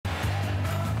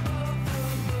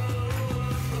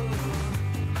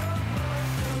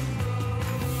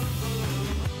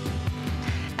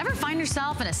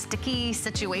yourself in a sticky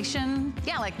situation?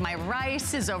 Yeah, like my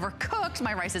rice is overcooked,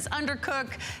 my rice is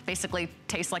undercooked, basically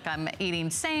tastes like I'm eating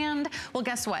sand. Well,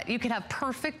 guess what? You can have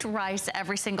perfect rice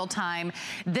every single time.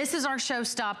 This is our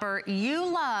showstopper. You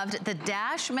loved the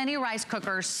Dash Mini rice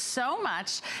cookers so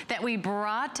much that we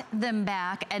brought them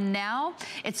back, and now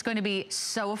it's going to be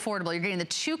so affordable. You're getting the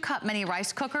 2-cup mini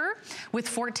rice cooker with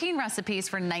 14 recipes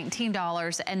for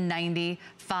 $19.95.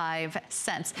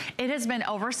 It has been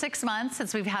over 6 months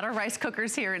since we've had our rice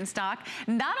cookers here in stock.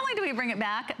 Not only do we bring it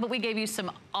back, but we gave you some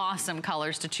awesome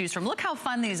colors to choose from. Look how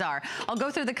fun these are. I'll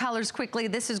go through the colors quickly.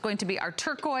 This is going to be our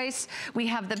turquoise. We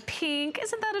have the pink.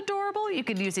 Isn't that adorable? You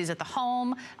can use these at the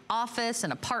home, office,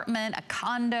 an apartment, a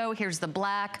condo. Here's the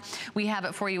black. We have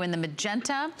it for you in the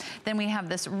magenta. Then we have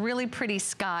this really pretty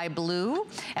sky blue,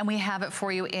 and we have it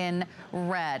for you in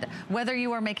red. Whether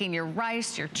you are making your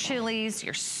rice, your chilies,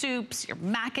 your soups, your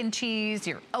mac and cheese,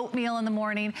 your oatmeal in the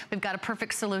morning, we've got a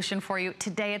perfect solution for you.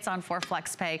 Today it's on 4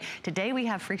 FlexPay. Today we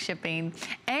have free shipping,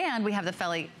 and we have the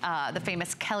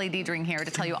famous Kelly Diedring here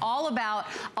to tell you all about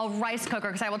a rice cooker,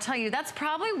 because I will tell you that's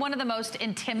probably one of the most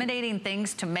intimidating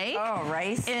things to make. Oh,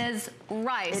 rice? Is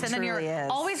rice. It and then truly you're is.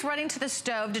 Always running to the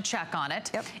stove to check on it.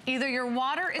 Yep. Either your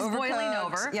water is boiling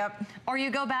over, yep, or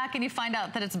you go back and you find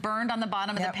out that it's burned on the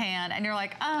bottom of the pan, and you're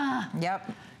like,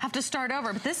 yep, have to start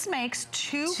over. But this makes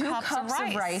two cups of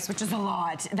rice, which is a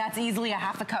lot. That's easily a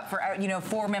half a cup for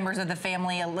 4 members of the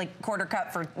family, like quarter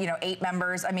cup for 8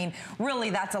 members. I mean, really,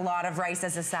 that's a lot of rice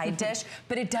as a side dish.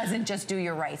 But it doesn't just do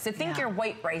your rice. So think your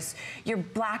white rice, your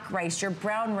black rice, your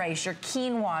brown rice, your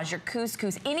quinoas, your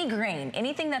couscous, any grain,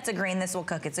 anything that's a grain, this will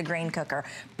cook. It's a grain cooker,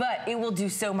 but it will do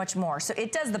so much more. So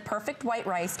it does the perfect white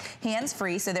rice,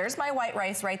 hands-free. So there's my white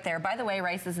rice right there. By the way,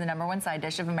 rice is the #1 side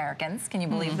dish of Americans. Can you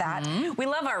believe that? We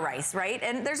love our rice, right?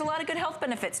 And there's a lot of good health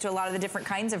benefits to a lot of the different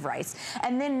kinds of rice.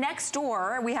 And then next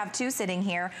door, we have 2 sitting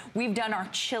here. We've done our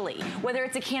chili. Whether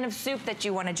it's a can of soup that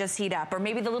you want to just heat up, or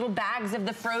maybe the little bags of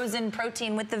the frozen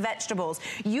protein with the vegetables,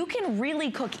 you can really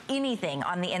cook anything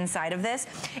on the inside of this.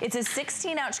 It's a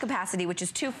 16-ounce capacity, which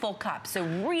is 2 full cups. So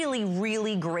really,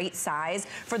 really great size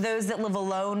for those that live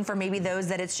alone, for maybe those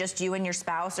that it's just you and your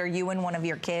spouse, or you and one of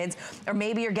your kids, or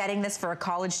maybe you're getting this for a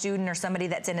college student or somebody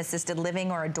that's in assisted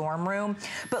living or a dorm room.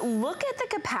 But look at the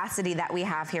capacity that we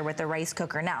have here with the rice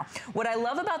cooker. Now, what I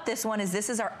love about this one is this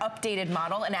is our updated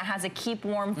model, and it has a keep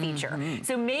warm feature.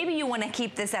 So maybe you want to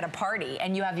keep this at a party,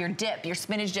 and you have your dip, your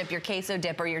spinach dip, your queso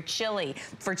dip, or your chili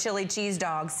for chili cheese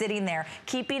dogs sitting there,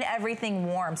 keeping everything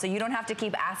warm. So you don't have to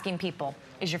keep asking people,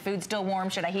 is your food still warm?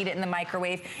 Should I heat it in the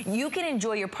microwave? You can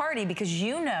enjoy your party because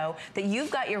you know that you've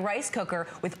got your rice cooker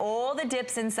with all the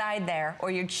dips inside there,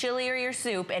 or your chili or your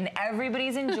soup, and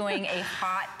everybody's enjoying a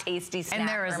hot, tasty snack. And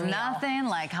there is nothing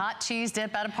like hot cheese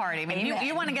dip at a party. I mean,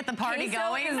 you want to get the party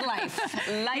going. Is life.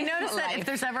 You notice that if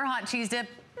there's ever hot cheese dip,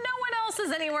 no one else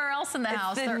is anywhere else in the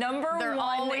house. They're they're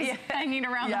always hanging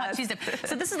around the hot cheese dip.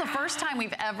 So this is the first time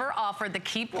we've ever offered the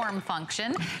keep warm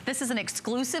function. This is an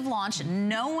exclusive launch.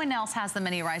 No one else has the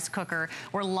mini rice cooker.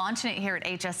 We're launching it here at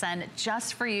HSN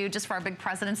just for you, just for our big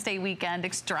President's Day weekend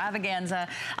extravaganza.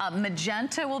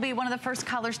 Magenta will be one of the first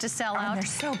colors to sell out. They're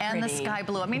so pretty. And the sky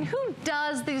blue. I mean, who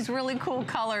does these really cool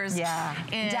colors?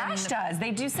 Dash does.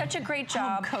 They do such a great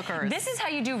job. Cookers. This is how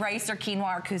you do rice or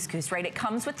quinoa or couscous, right? It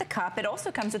comes with the cup. It also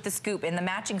comes with the scoop, and the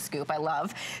matching scoop I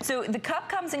love. So the cup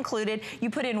comes included. You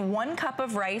put in 1 cup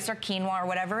of rice or quinoa or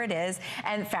whatever it is,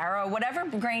 and farro, whatever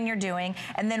grain you're doing,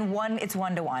 and then it's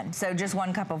 1 to 1. So just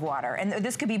 1 cup of water. And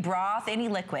this could be broth, any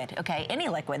liquid, okay? Any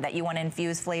liquid that you want to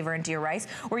infuse flavor into your rice.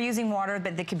 We're using water,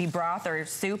 but that could be broth or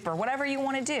soup or whatever you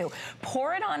want to do.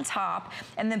 Pour it on top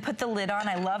and then put the lid on.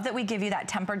 I love that we give you that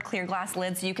tempered clear glass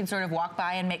lid so you can sort of walk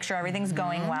by and make sure everything's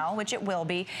going well, which it will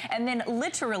be. And then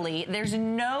literally, there's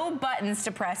no buttons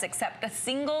to press except a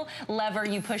single lever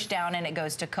you push down and it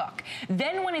goes to cook.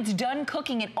 Then when it's done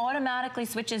cooking, it automatically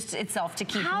switches itself to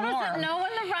keep warm. How does it know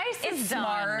when the rice is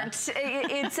done? Smart.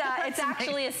 It's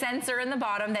actually a sensor in the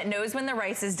bottom that knows when the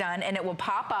rice is done, and it will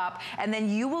pop up, and then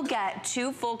you will get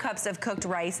 2 full cups of cooked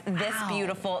rice, this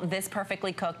beautiful, this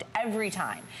perfectly cooked every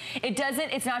time.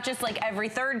 It's not just like every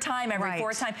 3rd time, every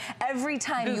 4th time. Every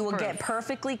time you will get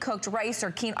perfectly cooked rice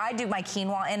or quinoa. I do my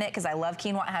quinoa in it because I love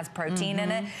quinoa. It has protein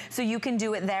in it. So you can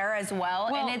do it there as well.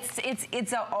 And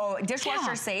it's a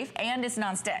dishwasher safe, and it's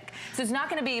nonstick. So it's not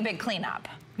going to be a big cleanup.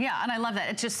 Yeah, and I love that.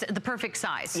 It's just the perfect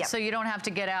size. Yep. So you don't have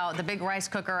to get out the big rice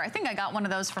cooker. I think I got one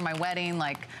of those for my wedding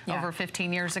like over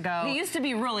 15 years ago. It used to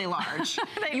be really large.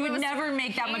 You would never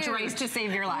make that much rice to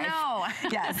save your life. No.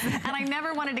 Yes. And I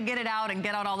never wanted to get it out and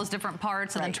get out all those different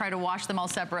parts and then try to wash them all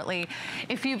separately.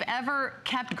 If you've ever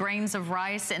kept grains of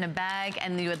rice in a bag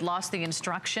and you had lost the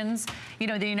instructions, you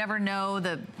know, you never know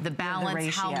the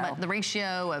balance, the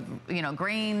ratio of, you know,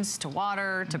 grains to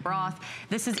water to broth.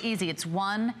 This is easy. It's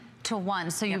 1 to 1,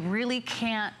 so you really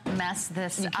can't mess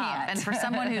this up. And for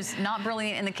someone who's not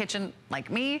brilliant in the kitchen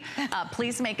like me,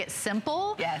 please make it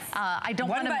simple. Yes. I don't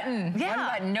want to. One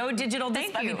button, no digital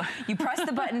display. Thank you. You press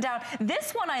the button down.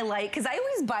 This one I like because I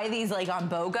always buy these like on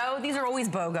BOGO. These are always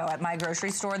BOGO at my grocery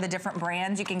store. The different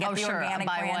brands you can get the organic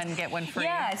buy brands. one get one free.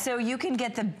 Yeah, so you can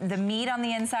get the meat on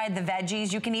the inside, the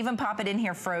veggies. You can even pop it in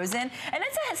here frozen, and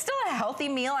it's still a healthy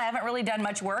meal. I haven't really done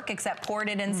much work except poured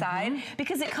it inside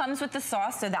because it comes with the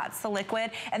sauce, so that's the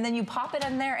liquid, and then you pop it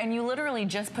in there and you literally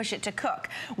just push it to cook.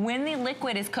 When the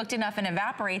liquid is cooked enough and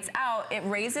evaporates out, it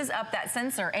raises up that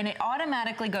sensor and it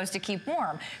automatically goes to keep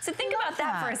warm. So think about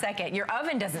that for a second. Your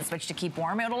oven doesn't switch to keep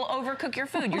warm, it'll overcook your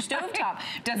food. Your stovetop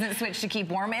doesn't switch to keep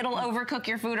warm, it'll overcook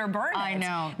your food or burn it. I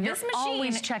know. This machine,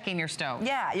 always checking your stove.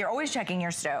 Yeah, you're always checking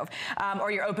your stove.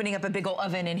 Or you're opening up a big old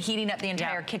oven and heating up the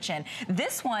entire kitchen.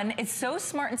 This one is so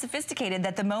smart and sophisticated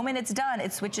that the moment it's done,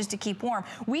 it switches to keep warm.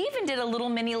 We even did a little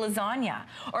mini lasagna.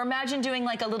 Or imagine doing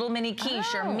like a little mini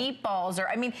quiche or meatballs, or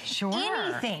I mean,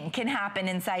 anything can happen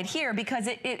inside here because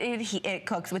it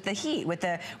cooks with the heat, with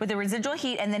the residual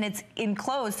heat, and then it's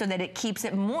enclosed so that it keeps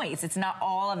it moist. It's not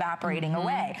all evaporating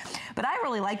away. But I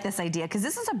really like this idea because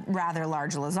this is a rather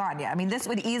large lasagna. I mean, this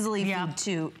would easily feed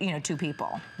two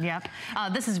people. Yep.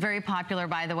 This is very popular,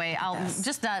 by the way. I'll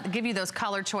just give you those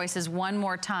color choices one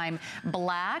more time.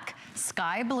 Black,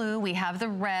 sky blue, we have the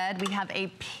red, we have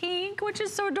a pink, which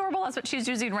is so adorable. That's what she's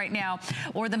using right now.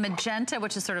 Or the magenta,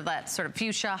 which is sort of that sort of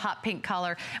fuchsia, hot pink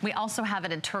color. We also have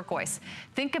it in turquoise.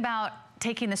 Think about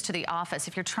taking this to the office.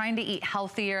 If you're trying to eat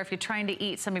healthier, if you're trying to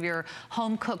eat some of your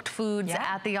home cooked foods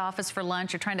at the office for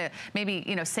lunch, you're trying to maybe,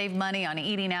 you know, save money on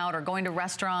eating out or going to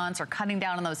restaurants or cutting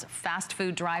down on those fast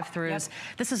food drive-thrus.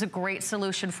 This is a great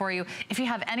solution for you. If you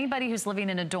have anybody who's living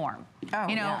in a dorm,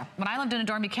 you know, when I lived in a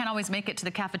dorm, you can't always make it to the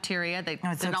cafeteria. They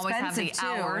didn't always have the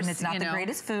hours. And it's not the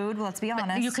greatest food, let's be honest.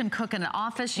 But you can cook in an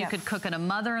office, you could cook in a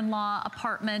mother-in-law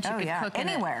apartment, you could cook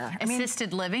anywhere. In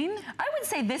assisted living. I would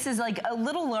say this is like a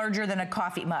little larger than a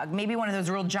coffee mug, maybe one of those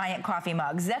real giant coffee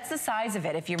mugs. That's the size of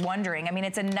it, if you're wondering. I mean,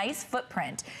 it's a nice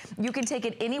footprint. You can take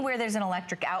it anywhere there's an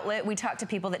electric outlet. We talk to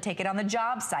people that take it on the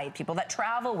job site, people that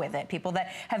travel with it, people that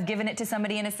have given it to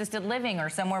somebody in assisted living or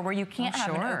somewhere where you can't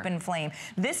have an open flame.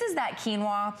 This is that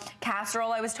quinoa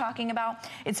casserole I was talking about.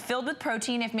 It's filled with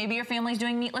protein. If maybe your family's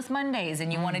doing meatless Mondays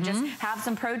and you want to just have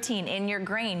some protein in your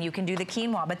grain, you can do the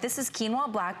quinoa. But this is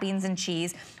quinoa, black beans, and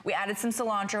cheese. We added some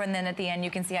cilantro, and then at the end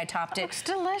you can see I topped it. Looks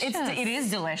delicious. It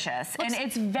is delicious. And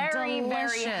it's very,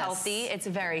 very healthy. It's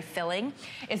very filling.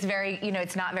 It's very, you know,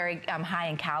 it's not very high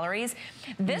in calories.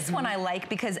 This one I like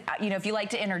because, you know, if you like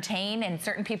to entertain and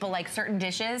certain people like certain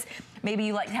dishes, maybe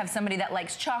you like to have somebody that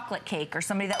likes chocolate cake or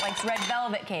somebody that likes red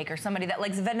velvet cake or somebody that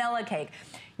likes vanilla cake.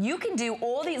 You can do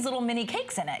all these little mini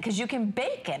cakes in it because you can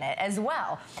bake in it as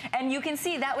well. And you can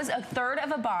see that was 1/3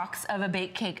 of a box of a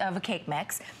baked cake, of a cake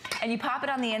mix. And you pop it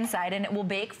on the inside and it will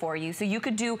bake for you. So you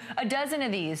could do a dozen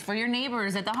of these for your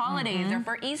neighbors at the holidays or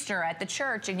for Easter at the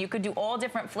church, and you could do all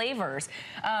different flavors.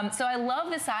 So I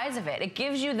love the size of it. It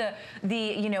gives you the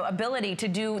you know, ability to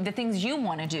do the things you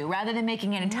want to do rather than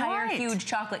making an entire huge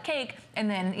chocolate cake and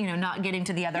then, you know, not getting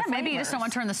to the other flavors. Maybe you just don't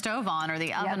want to turn the stove on or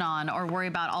the oven on or worry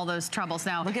about all those troubles.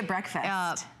 Now, look at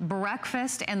breakfast.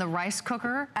 Breakfast and the rice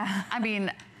cooker. I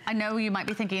mean, I know you might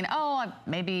be thinking, oh,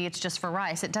 maybe it's just for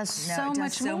rice. It does so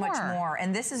much more.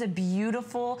 And this is a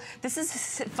beautiful, this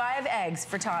is 5 eggs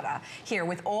frittata here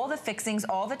with all the fixings,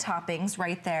 all the toppings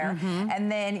right there.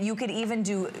 And then you could even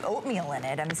do oatmeal in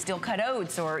it. I mean, steel cut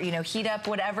oats, or, you know, heat up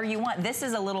whatever you want. This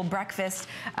is a little breakfast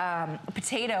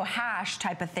potato hash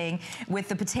type of thing with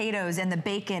the potatoes and the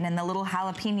bacon and the little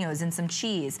jalapenos and some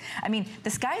cheese. I mean,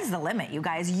 the sky's the limit, you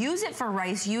guys. Use it for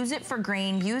rice, use it for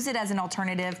grain, use it as an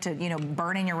alternative to, you know,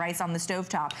 burning your rice on the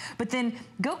stovetop, but then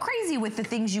go crazy with the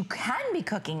things you can be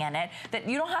cooking in it that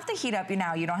you don't have to heat up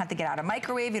now. You don't have to get out a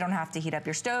microwave, you don't have to heat up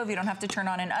your stove, you don't have to turn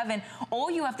on an oven. All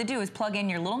you have to do is plug in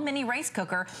your little mini rice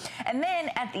cooker, and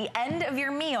then at the end of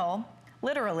your meal,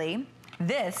 literally,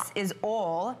 this is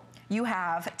all you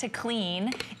have to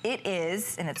clean. It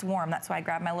is, and it's warm, that's why I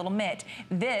grabbed my little mitt.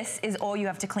 This is all you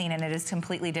have to clean, and it is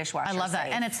completely dishwasher safe. I love that,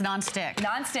 and it's non-stick.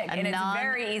 Non-stick, and it's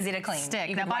very easy to clean.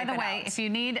 Now, by the way, if you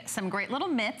need some great little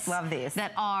mitts, love these,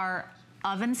 that are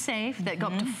oven safe that go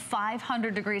up to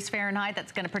 500 degrees Fahrenheit.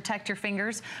 That's going to protect your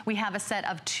fingers. We have a set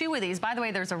of 2 of these. By the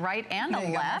way, there's a right and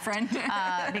a left.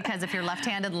 Because if you're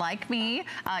left-handed like me,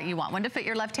 you want one to fit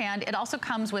your left hand. It also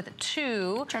comes with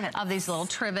 2 of these little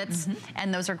trivets,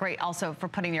 and those are great also for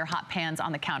putting your hot pans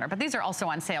on the counter. But these are also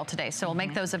on sale today, so we'll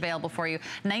make those available for you.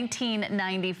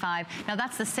 $19.95. Now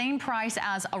that's the same price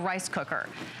as a rice cooker.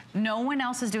 No one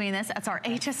else is doing this. That's our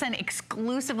HSN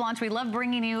exclusive launch. We love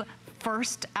bringing you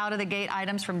first out of the gate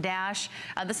items from Dash.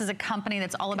 This is a company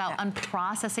that's all about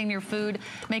unprocessing your food,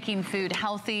 making food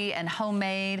healthy and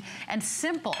homemade and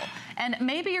simple. And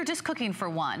maybe you're just cooking for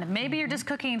one. Maybe you're just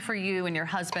cooking for you and your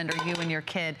husband or you and your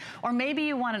kid. Or maybe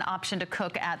you want an option to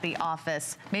cook at the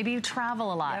office. Maybe you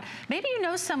travel a lot. Maybe you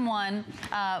know someone,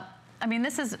 I mean,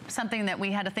 this is something that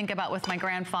we had to think about with my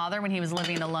grandfather when he was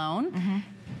living alone.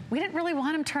 We didn't really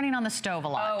want him turning on the stove a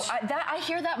lot. Oh, I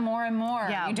hear that more and more.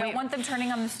 Yeah, you don't want them turning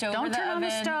on the stove or the oven. Don't turn on the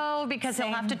stove because he'll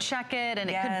have to check it and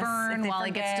it could burn while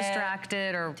he gets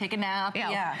distracted or take a nap.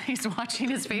 Yeah, he's watching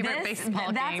his favorite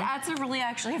baseball game. That's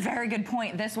actually a very good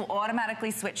point. This will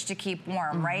automatically switch to keep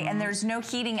warm, right? And there's no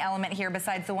heating element here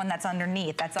besides the one that's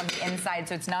underneath. That's on the inside,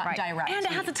 so it's not direct. And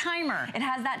it has a timer. It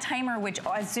has that timer, which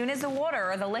as soon as the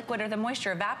water or the liquid or the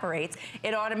moisture evaporates,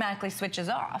 it automatically switches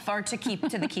off or to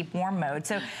the keep warm mode.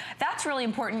 So that's really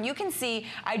important. You can see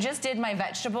I just did my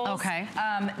vegetables.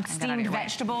 Steamed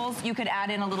vegetables. You could add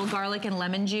in a little garlic and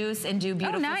lemon juice and do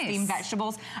beautiful steamed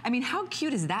vegetables. I mean, how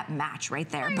cute is that match right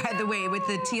there, by the way, with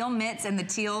the teal mitts and the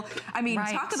teal. I mean,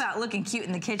 talk about looking cute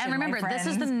in the kitchen. And remember, this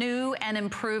is the new and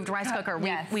improved rice cooker.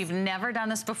 We've never done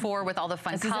this before with all the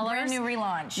fun colors. This is a brand new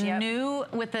relaunch. New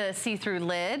with the see-through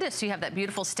lid, so you have that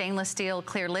beautiful stainless steel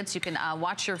clear lid so you can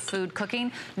watch your food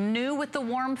cooking. New with the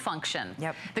warm function.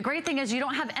 The great thing is you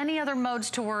don't have any other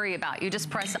modes to worry about. You just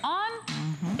press on,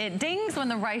 it dings when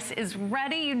the rice is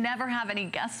ready. You never have any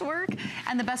guesswork.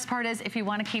 And the best part is if you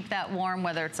want to keep that warm,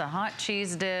 whether it's a hot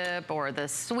cheese dip or the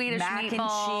Swedish mac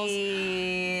meatballs. And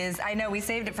cheese. I know, we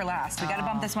saved it for last. We got to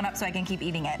bump this one up so I can keep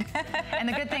eating it. And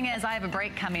the good thing is I have a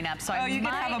break coming up, so I you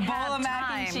might can have a bowl of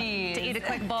mac and cheese. To eat a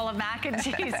quick bowl of mac and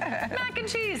cheese. Mac and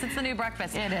cheese, it's the new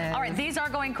breakfast. It is. All right, these are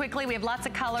going quickly. We have lots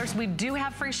of colors. We do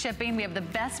have free shipping. We have the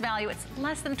best value. It's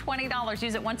less than $20.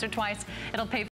 Use it once or twice. It'll pay